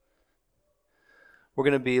We're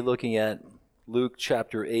going to be looking at Luke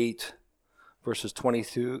chapter 8, verses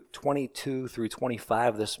 22 through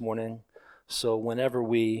 25 this morning. So whenever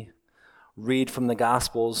we read from the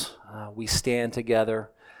Gospels, we stand together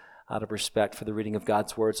out of respect for the reading of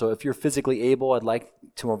God's Word. So if you're physically able, I'd like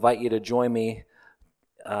to invite you to join me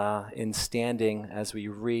in standing as we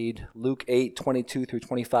read Luke 8, 22 through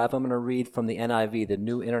 25. I'm going to read from the NIV, the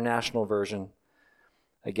New International Version.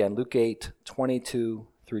 Again, Luke 8, 22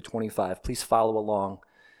 through 25. Please follow along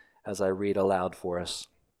as I read aloud for us.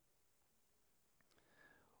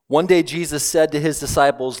 One day Jesus said to his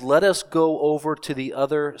disciples, "Let us go over to the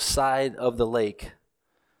other side of the lake."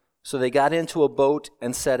 So they got into a boat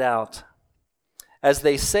and set out. As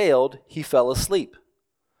they sailed, he fell asleep.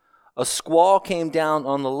 A squall came down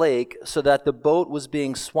on the lake so that the boat was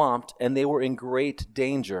being swamped and they were in great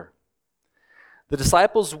danger. The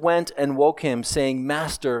disciples went and woke him, saying,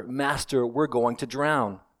 "Master, Master, we're going to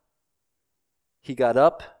drown." He got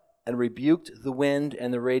up and rebuked the wind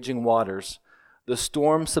and the raging waters. The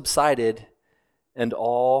storm subsided and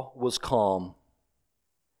all was calm.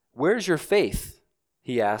 "Where's your faith?"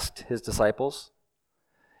 he asked his disciples.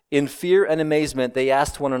 In fear and amazement, they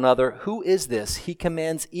asked one another, "Who is this? He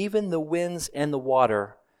commands even the winds and the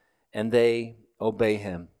water, and they obey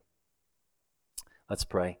him." Let's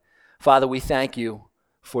pray. Father, we thank you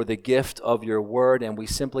for the gift of your word, and we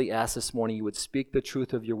simply ask this morning you would speak the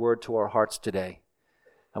truth of your word to our hearts today.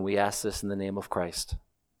 And we ask this in the name of Christ.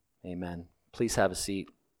 Amen. Please have a seat.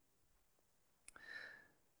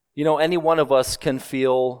 You know, any one of us can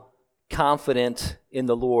feel confident in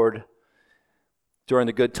the Lord during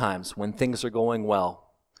the good times, when things are going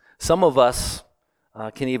well. Some of us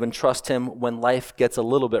can even trust him when life gets a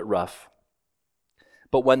little bit rough.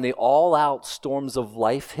 But when the all-out storms of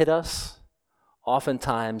life hit us,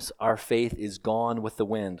 oftentimes our faith is gone with the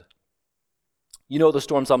wind. You know the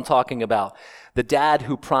storms I'm talking about. The dad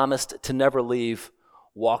who promised to never leave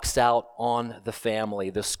walks out on the family.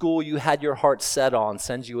 The school you had your heart set on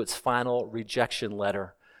sends you its final rejection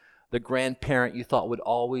letter. The grandparent you thought would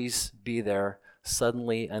always be there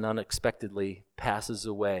suddenly and unexpectedly passes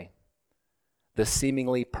away. The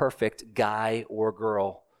seemingly perfect guy or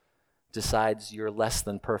girl decides you're less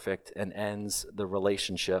than perfect and ends the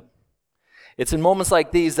relationship. It's in moments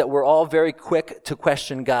like these that we're all very quick to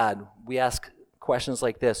question God. We ask questions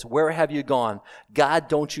like this: "Where have you gone? God,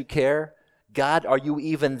 don't you care? God, are you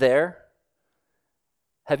even there?"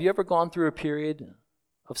 Have you ever gone through a period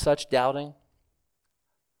of such doubting?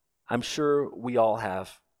 I'm sure we all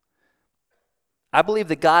have. I believe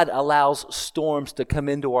that God allows storms to come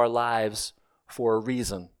into our lives for a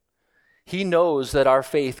reason. He knows that our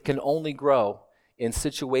faith can only grow in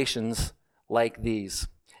situations like these.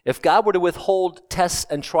 If God were to withhold tests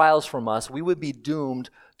and trials from us, we would be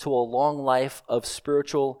doomed to a long life of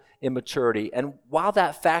spiritual immaturity. And while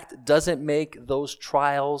that fact doesn't make those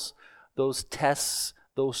trials, those tests,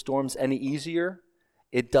 those storms any easier,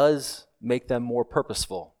 it does make them more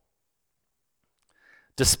purposeful.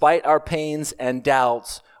 Despite our pains and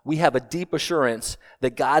doubts, we have a deep assurance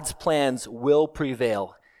that God's plans will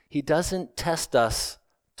prevail. He doesn't test us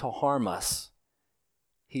to harm us.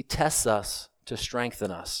 He tests us to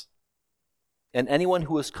strengthen us. And anyone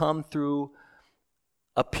who has come through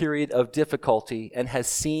a period of difficulty and has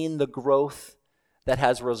seen the growth that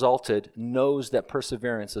has resulted knows that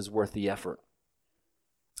perseverance is worth the effort.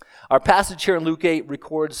 Our passage here in Luke 8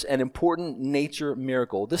 records an important nature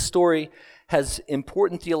miracle. This story has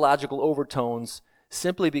important theological overtones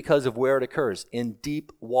simply because of where it occurs, in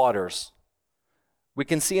deep waters. We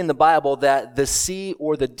can see in the Bible that the sea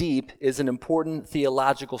or the deep is an important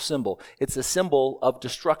theological symbol. It's a symbol of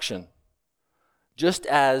destruction. Just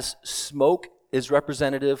as smoke is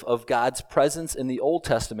representative of God's presence in the Old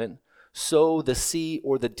Testament, so the sea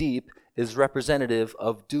or the deep is representative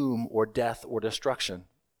of doom or death or destruction.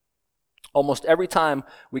 Almost every time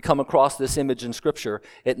we come across this image in Scripture,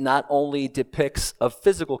 it not only depicts a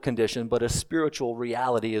physical condition, but a spiritual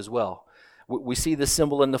reality as well. We see the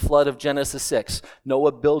symbol in the flood of Genesis 6.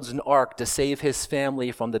 Noah builds an ark to save his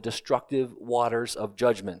family from the destructive waters of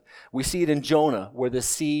judgment. We see it in Jonah, where the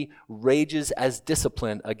sea rages as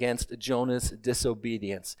discipline against Jonah's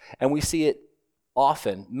disobedience. And we see it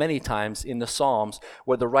often, many times in the Psalms,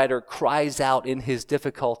 where the writer cries out in his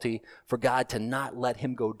difficulty for God to not let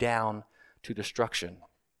him go down to destruction.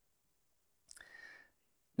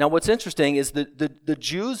 Now, what's interesting is that the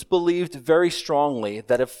Jews believed very strongly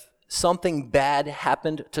that if something bad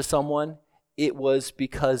happened to someone, it was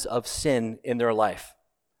because of sin in their life.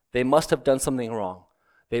 They must have done something wrong.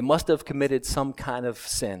 They must have committed some kind of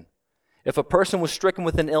sin. If a person was stricken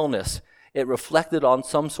with an illness, It reflected on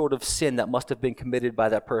some sort of sin that must have been committed by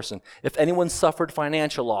that person. If anyone suffered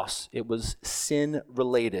financial loss, it was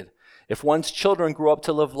sin-related. If one's children grew up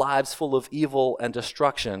to live lives full of evil and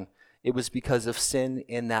destruction, it was because of sin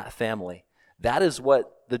in that family. That is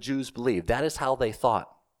what the Jews believed. That is how they thought.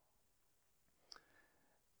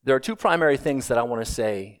 There are two primary things that I want to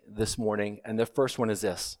say this morning, and the first one is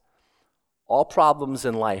this. All problems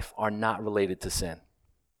in life are not related to sin.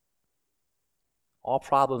 All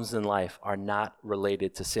problems in life are not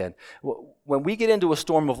related to sin. When we get into a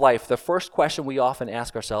storm of life, the first question we often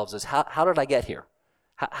ask ourselves is, how did I get here?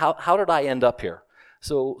 How did I end up here?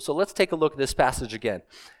 So let's take a look at this passage again.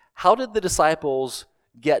 How did the disciples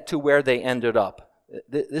get to where they ended up?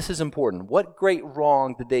 This is important. What great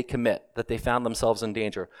wrong did they commit that they found themselves in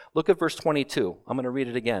danger? Look at verse 22. I'm going to read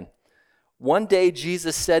it again. One day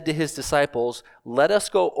Jesus said to his disciples, "Let us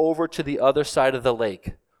go over to the other side of the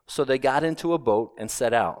lake." So they got into a boat and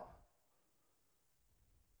set out.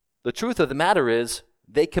 The truth of the matter is,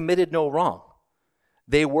 they committed no wrong.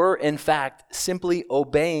 They were, in fact, simply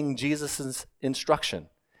obeying Jesus' instruction.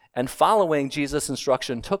 And following Jesus'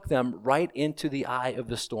 instruction took them right into the eye of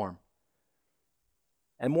the storm.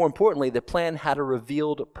 And more importantly, the plan had a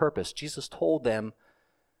revealed purpose. Jesus told them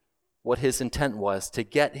what his intent was, to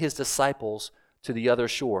get his disciples to the other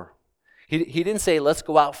shore. He didn't say, let's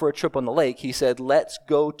go out for a trip on the lake. He said, let's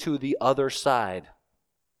go to the other side.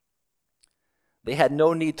 They had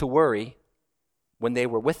no need to worry when they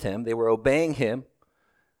were with him. They were obeying him.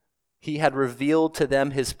 He had revealed to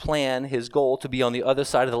them his plan, his goal to be on the other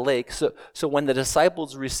side of the lake. So when the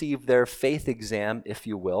disciples received their faith exam, if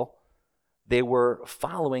you will, they were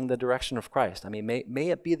following the direction of Christ. I mean, may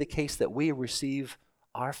it be the case that we receive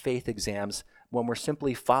our faith exams when we're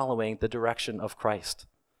simply following the direction of Christ.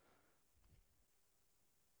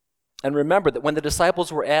 And remember that when the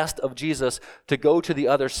disciples were asked of Jesus to go to the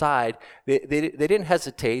other side, they didn't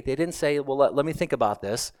hesitate. They didn't say, well, let me think about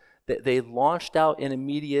this. They launched out an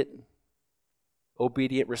immediate,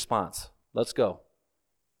 obedient response. Let's go.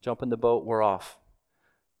 Jump in the boat, we're off.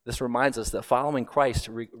 This reminds us that following Christ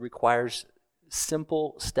requires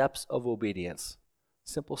simple steps of obedience.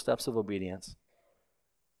 Simple steps of obedience.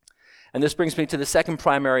 And this brings me to the second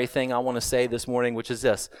primary thing I want to say this morning, which is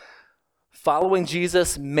this. Following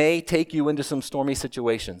Jesus may take you into some stormy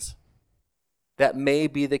situations. That may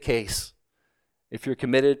be the case. If you're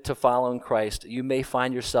committed to following Christ, you may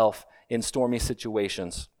find yourself in stormy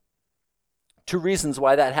situations. Two reasons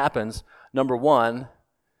why that happens. Number one,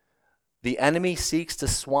 the enemy seeks to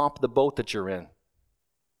swamp the boat that you're in.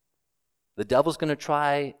 The devil's going to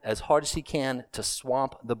try as hard as he can to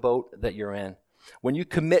swamp the boat that you're in. When you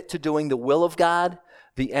commit to doing the will of God,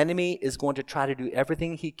 the enemy is going to try to do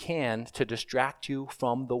everything he can to distract you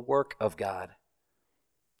from the work of God.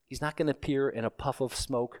 He's not going to appear in a puff of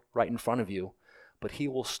smoke right in front of you, but he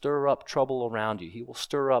will stir up trouble around you. He will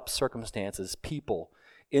stir up circumstances, people,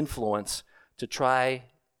 influence to try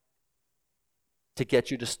to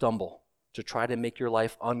get you to stumble, to try to make your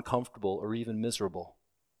life uncomfortable or even miserable.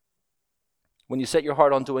 When you set your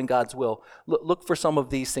heart on doing God's will, look for some of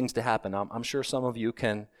these things to happen. I'm sure some of you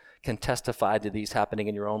can testify to these happening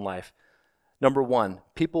in your own life. Number one,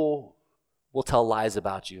 people will tell lies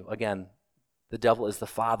about you. Again, the devil is the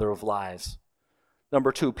father of lies.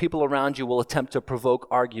 Number two, people around you will attempt to provoke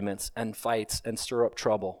arguments and fights and stir up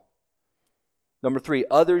trouble. Number three,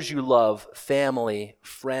 others you love, family,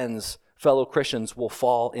 friends, fellow Christians will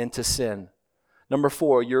fall into sin. Number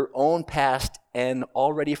four, your own past and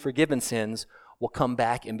already forgiven sins will come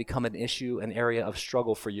back and become an issue, an area of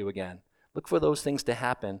struggle for you again. Look for those things to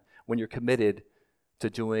happen when you're committed to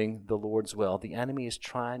doing the Lord's will. The enemy is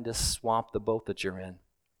trying to swamp the boat that you're in.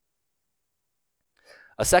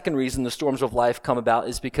 A second reason the storms of life come about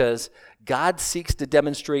is because God seeks to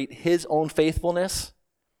demonstrate his own faithfulness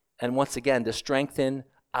and once again to strengthen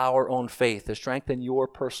our own faith, to strengthen your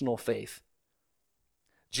personal faith.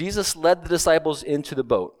 Jesus led the disciples into the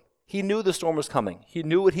boat. He knew the storm was coming. He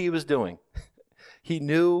knew what he was doing. He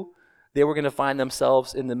knew they were going to find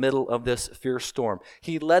themselves in the middle of this fierce storm.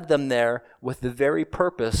 He led them there with the very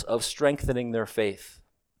purpose of strengthening their faith.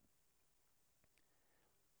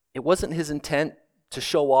 It wasn't his intent to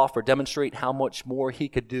show off or demonstrate how much more he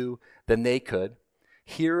could do than they could.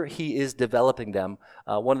 Here he is developing them.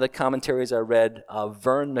 One of the commentaries I read,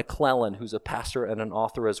 Vern McClellan, who's a pastor and an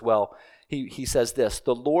author as well, he says this: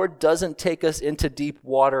 the Lord doesn't take us into deep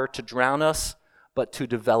water to drown us, but to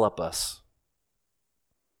develop us.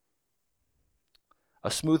 A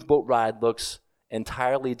smooth boat ride looks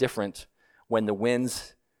entirely different when the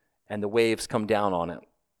winds and the waves come down on it.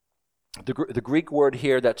 The Greek word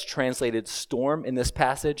here that's translated storm in this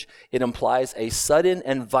passage, it implies a sudden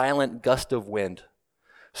and violent gust of wind.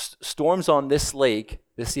 Storms on this lake,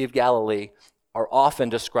 the Sea of Galilee, are often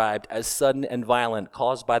described as sudden and violent,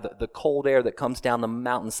 caused by the cold air that comes down the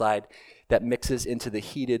mountainside that mixes into the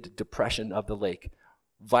heated depression of the lake.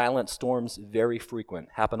 Violent storms, very frequent,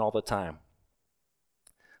 happen all the time.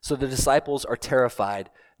 So the disciples are terrified,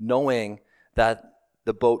 knowing that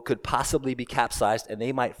the boat could possibly be capsized and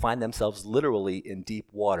they might find themselves literally in deep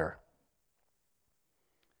water.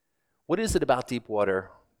 What is it about deep water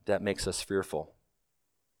that makes us fearful?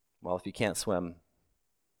 Well, if you can't swim,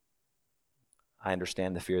 I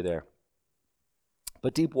understand the fear there.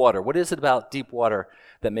 But deep water, what is it about deep water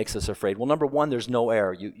that makes us afraid? Well, number one, there's no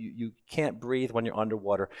air. You can't breathe when you're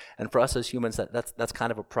underwater. And for us as humans, that's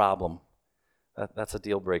kind of a problem. That's a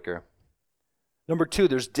deal breaker. Number two,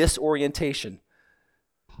 there's disorientation.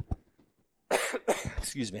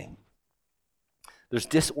 Excuse me. There's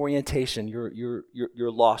disorientation.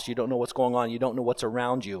 You're lost. You don't know what's going on. You don't know what's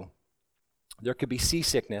around you. There could be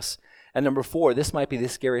seasickness. And number four, this might be the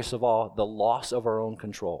scariest of all, the loss of our own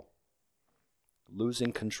control.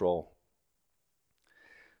 Losing control.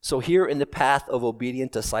 So here in the path of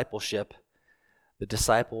obedient discipleship, the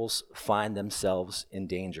disciples find themselves in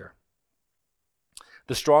danger.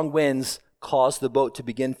 The strong winds cause the boat to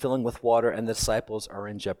begin filling with water, and the disciples are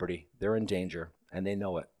in jeopardy. They're in danger, and they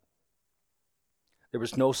know it. There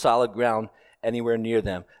was no solid ground anywhere near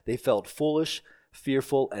them. They felt foolish,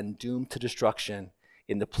 fearful, and doomed to destruction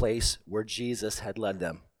in the place where Jesus had led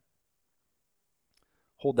them.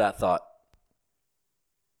 Hold that thought.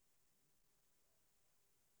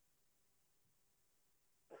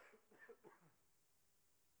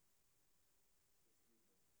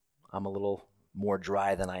 I'm a little more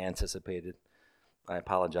dry than I anticipated. I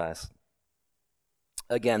apologize.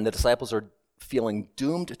 Again, the disciples are feeling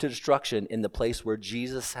doomed to destruction in the place where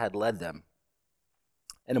Jesus had led them.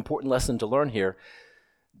 An important lesson to learn here: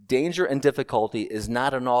 danger and difficulty is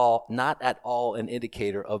not at all an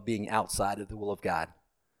indicator of being outside of the will of God.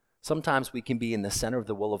 Sometimes we can be in the center of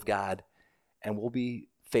the will of God, and we'll be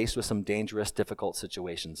faced with some dangerous, difficult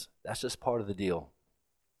situations. That's just part of the deal.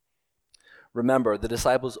 Remember, the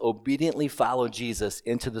disciples obediently followed Jesus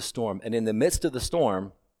into the storm, and in the midst of the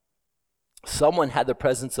storm, someone had the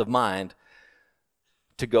presence of mind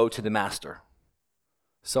to go to the Master.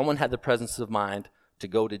 Someone had the presence of mind to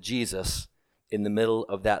go to Jesus in the middle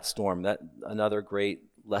of that storm. That another great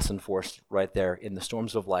lesson for us right there. In the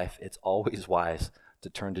storms of life, it's always wise to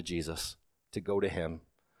turn to Jesus, to go to him,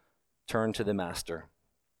 turn to the Master.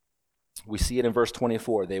 We see it in verse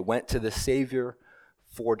 24. They went to the Savior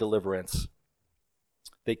for deliverance.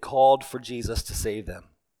 They called for Jesus to save them.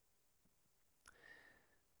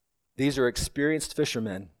 These are experienced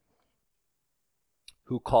fishermen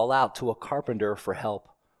who call out to a carpenter for help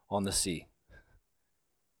on the sea.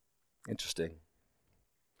 Interesting.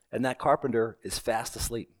 And that carpenter is fast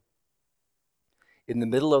asleep. In the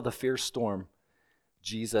middle of the fierce storm,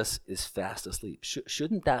 Jesus is fast asleep.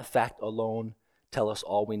 Shouldn't that fact alone tell us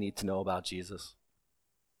all we need to know about Jesus?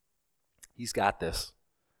 He's got this.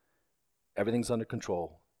 Everything's under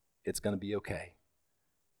control. It's going to be okay.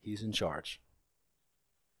 He's in charge.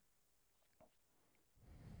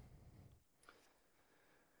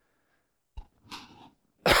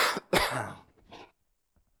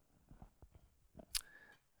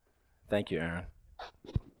 Thank you, Aaron.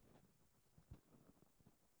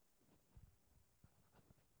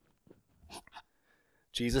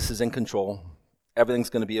 Jesus is in control. Everything's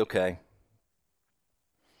going to be okay.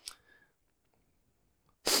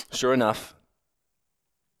 Sure enough,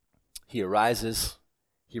 he arises,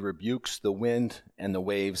 he rebukes the wind and the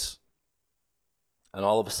waves, and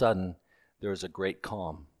all of a sudden, there is a great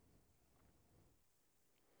calm.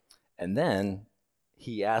 And then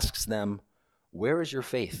he asks them, "Where is your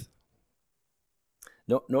faith?"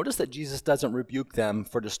 Notice that Jesus doesn't rebuke them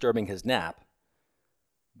for disturbing his nap,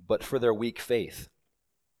 but for their weak faith.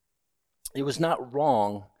 It was not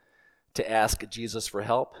wrong to ask Jesus for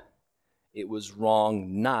help. It was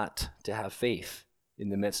wrong not to have faith in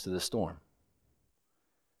the midst of the storm.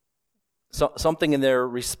 So, something in their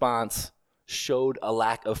response showed a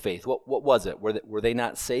lack of faith. What was it? Were they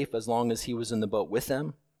not safe as long as he was in the boat with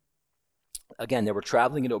them? Again, they were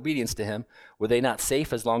traveling in obedience to him. Were they not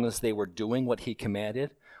safe as long as they were doing what he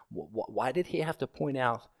commanded? Why did he have to point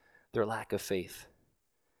out their lack of faith?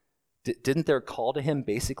 Didn't their call to him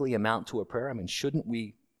basically amount to a prayer? I mean, shouldn't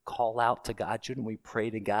we call out to God? Shouldn't we pray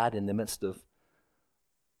to God in the midst of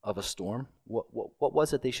a storm? What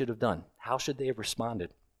was it they should have done? How should they have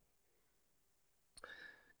responded?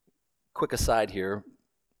 Quick aside here,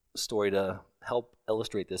 story to help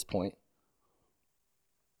illustrate this point.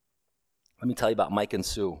 Let me tell you about Mike and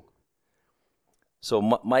Sue. So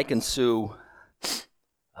Mike and Sue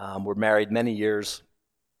were married many years,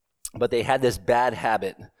 but they had this bad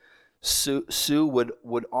habit. Sue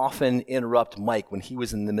would often interrupt Mike when he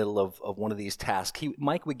was in the middle of one of these tasks.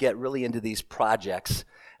 Mike would get really into these projects,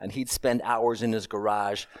 and he'd spend hours in his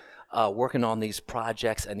garage working on these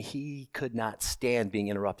projects, and he could not stand being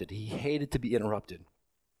interrupted. He hated to be interrupted.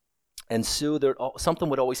 And Sue, something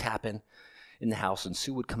would always happen in the house, and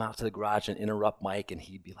Sue would come out to the garage and interrupt Mike, and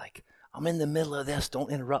he'd be like, I'm in the middle of this,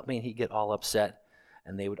 don't interrupt me, and he'd get all upset,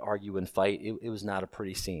 and they would argue and fight. It was not a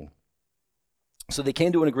pretty scene. So they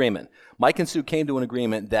came to an agreement. Mike and Sue came to an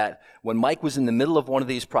agreement that when Mike was in the middle of one of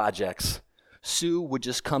these projects, Sue would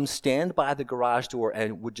just come stand by the garage door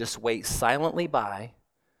and would just wait silently by,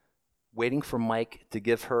 waiting for Mike to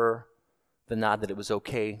give her the nod that it was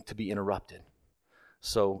okay to be interrupted.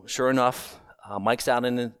 So sure enough, Mike's out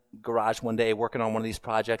in the garage one day working on one of these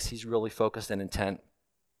projects. He's really focused and intent.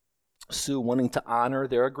 Sue, wanting to honor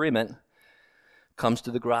their agreement, comes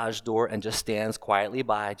to the garage door and just stands quietly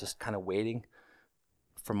by, just kind of waiting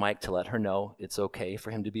for Mike to let her know it's okay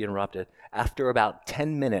for him to be interrupted. After about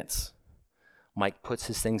 10 minutes, Mike puts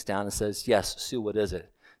his things down and says, yes, Sue, what is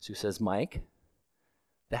it? Sue says, Mike,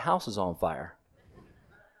 the house is on fire.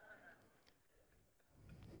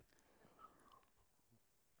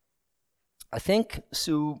 I think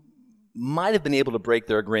Sue might have been able to break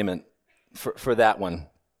their agreement for that one.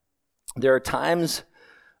 There are times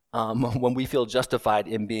when we feel justified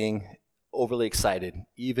in being overly excited,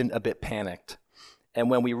 even a bit panicked. And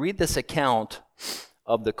when we read this account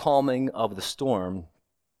of the calming of the storm,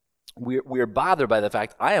 we're bothered by the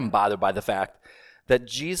fact, I am bothered by the fact, that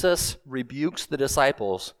Jesus rebukes the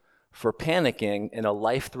disciples for panicking in a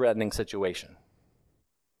life-threatening situation.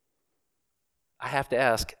 I have to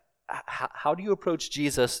ask, how do you approach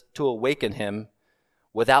Jesus to awaken him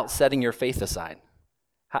without setting your faith aside?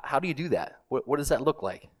 How do you do that? What does that look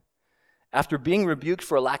like? After being rebuked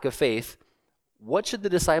for a lack of faith, what should the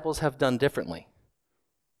disciples have done differently?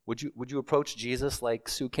 Would you approach Jesus like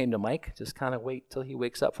Sue came to Mike? Just kind of wait till he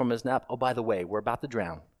wakes up from his nap. Oh, by the way, we're about to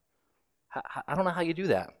drown. I don't know how you do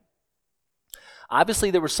that. Obviously,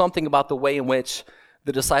 there was something about the way in which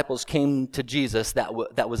the disciples came to Jesus that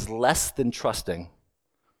was less than trusting.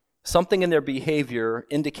 Something in their behavior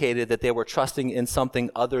indicated that they were trusting in something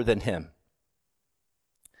other than him.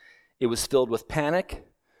 It was filled with panic,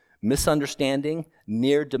 misunderstanding,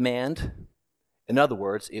 near demand. In other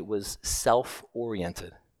words, it was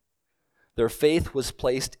self-oriented. Their faith was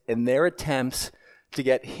placed in their attempts to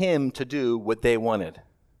get him to do what they wanted.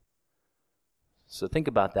 So think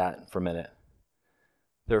about that for a minute.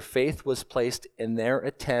 Their faith was placed in their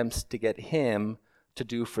attempts to get him to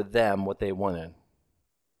do for them what they wanted.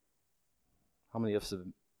 How many of us have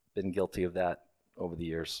been guilty of that over the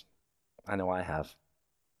years? I know I have.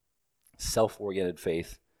 Self-oriented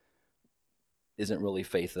faith isn't really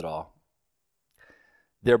faith at all.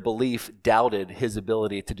 Their belief doubted his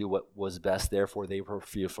ability to do what was best, therefore they were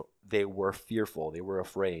fearful. They were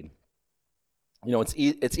afraid. You know,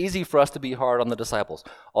 it's easy for us to be hard on the disciples,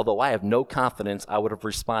 although I have no confidence I would have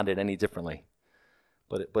responded any differently.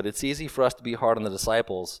 But it's easy for us to be hard on the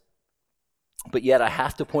disciples, but yet I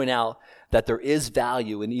have to point out that there is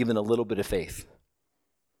value in even a little bit of faith.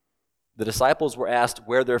 The disciples were asked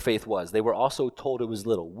where their faith was. They were also told it was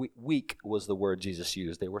little. Weak was the word Jesus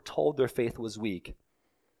used. They were told their faith was weak,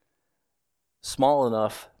 small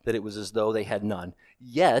enough that it was as though they had none.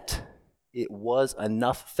 Yet, it was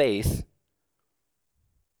enough faith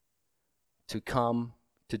to come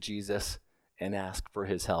to Jesus and ask for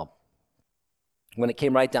his help. When it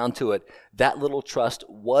came right down to it, that little trust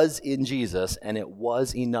was in Jesus, and it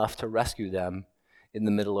was enough to rescue them in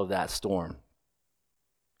the middle of that storm.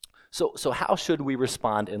 So how should we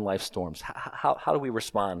respond in life storms? How do we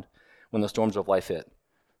respond when the storms of life hit?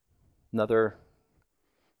 Another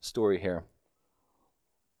story here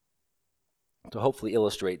to hopefully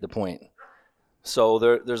illustrate the point. So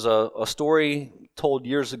there's a story told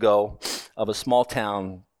years ago of a small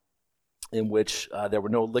town in which there were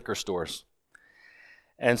no liquor stores.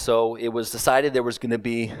 And so it was decided there was going to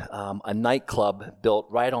be a nightclub built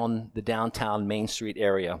right on the downtown Main Street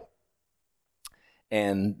area.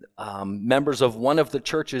 And members of one of the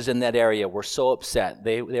churches in that area were so upset.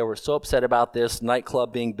 They were so upset about this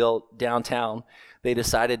nightclub being built downtown, they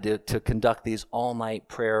decided to conduct these all-night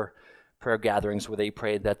prayer gatherings where they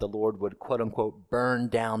prayed that the Lord would, quote-unquote, burn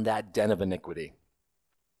down that den of iniquity.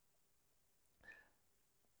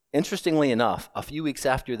 Interestingly enough, a few weeks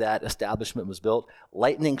after that establishment was built,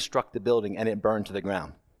 lightning struck the building and it burned to the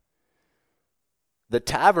ground. The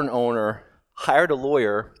tavern owner hired a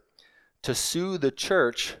lawyer to sue the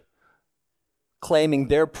church claiming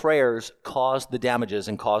their prayers caused the damages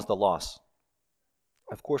and caused the loss.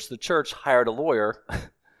 Of course, the church hired a lawyer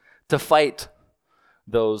to fight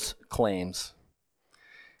those claims.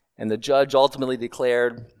 And the judge ultimately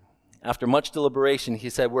declared, after much deliberation, he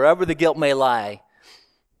said, wherever the guilt may lie,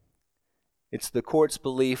 it's the court's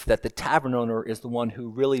belief that the tavern owner is the one who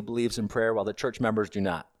really believes in prayer while the church members do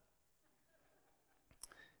not.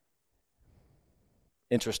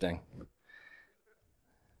 Interesting.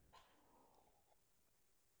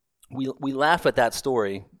 We laugh at that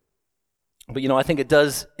story, but I think it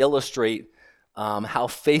does illustrate how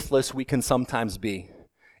faithless we can sometimes be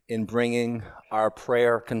in bringing our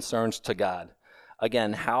prayer concerns to God.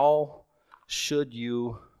 Again, how should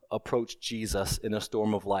you approach Jesus in a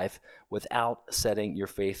storm of life without setting your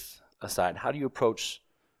faith aside? How do you approach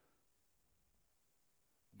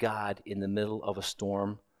God in the middle of a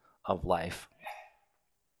storm of life?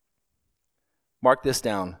 Mark this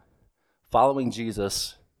down. Following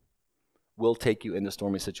Jesus will take you into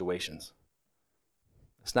stormy situations.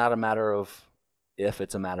 It's not a matter of if,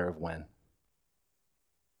 it's a matter of when.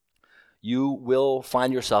 You will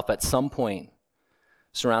find yourself at some point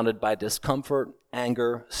surrounded by discomfort,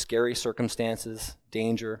 anger, scary circumstances,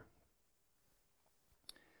 danger.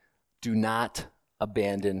 Do not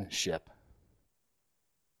abandon ship.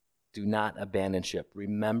 Do not abandon ship.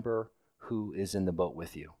 Remember who is in the boat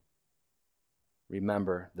with you.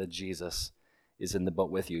 Remember that Jesus is in the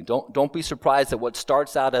boat with you. Don't be surprised that what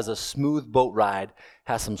starts out as a smooth boat ride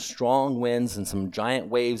has some strong winds and some giant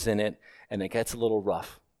waves in it, and it gets a little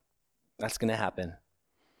rough. That's going to happen.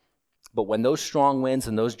 But when those strong winds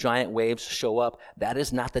and those giant waves show up, that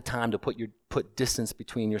is not the time to put distance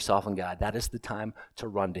between yourself and God. That is the time to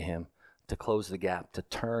run to him, to close the gap, to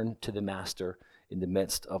turn to the Master in the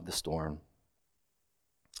midst of the storm.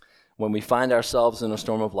 When we find ourselves in a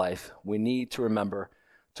storm of life, we need to remember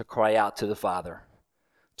to cry out to the Father.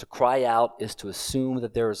 To cry out is to assume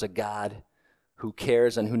that there is a God who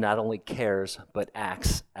cares and who not only cares, but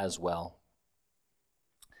acts as well.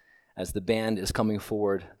 As the band is coming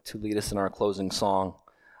forward to lead us in our closing song,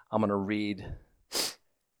 I'm going to read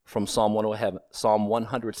from Psalm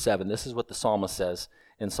 107. This is what the psalmist says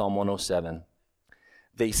in Psalm 107.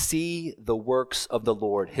 They see the works of the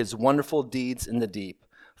Lord, his wonderful deeds in the deep.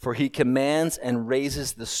 For he commands and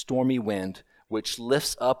raises the stormy wind, which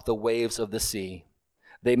lifts up the waves of the sea.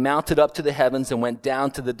 They mounted up to the heavens and went down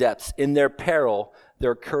to the depths. In their peril,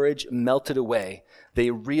 their courage melted away. They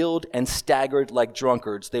reeled and staggered like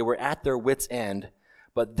drunkards. They were at their wits' end,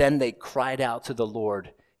 but then they cried out to the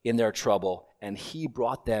Lord in their trouble, and he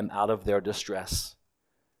brought them out of their distress.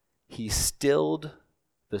 He stilled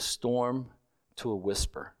the storm to a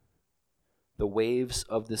whisper. The waves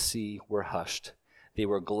of the sea were hushed. They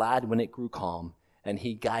were glad when it grew calm, and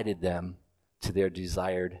he guided them to their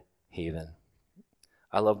desired haven.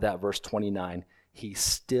 I love that verse 29. He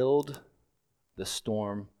stilled the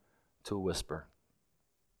storm to a whisper.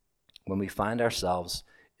 When we find ourselves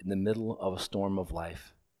in the middle of a storm of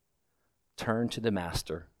life, turn to the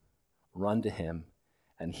Master, run to him,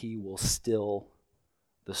 and he will still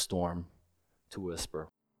the storm to a whisper.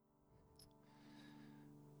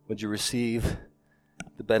 Would you receive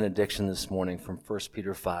the benediction this morning from 1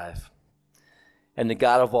 Peter 5? And the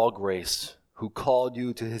God of all grace, who called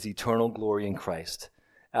you to his eternal glory in Christ,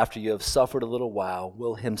 after you have suffered a little while,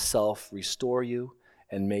 will himself restore you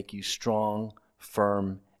and make you strong,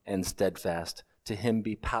 firm, and steadfast. To him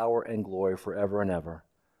be power and glory forever and ever.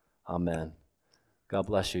 Amen. God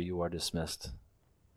bless you. You are dismissed.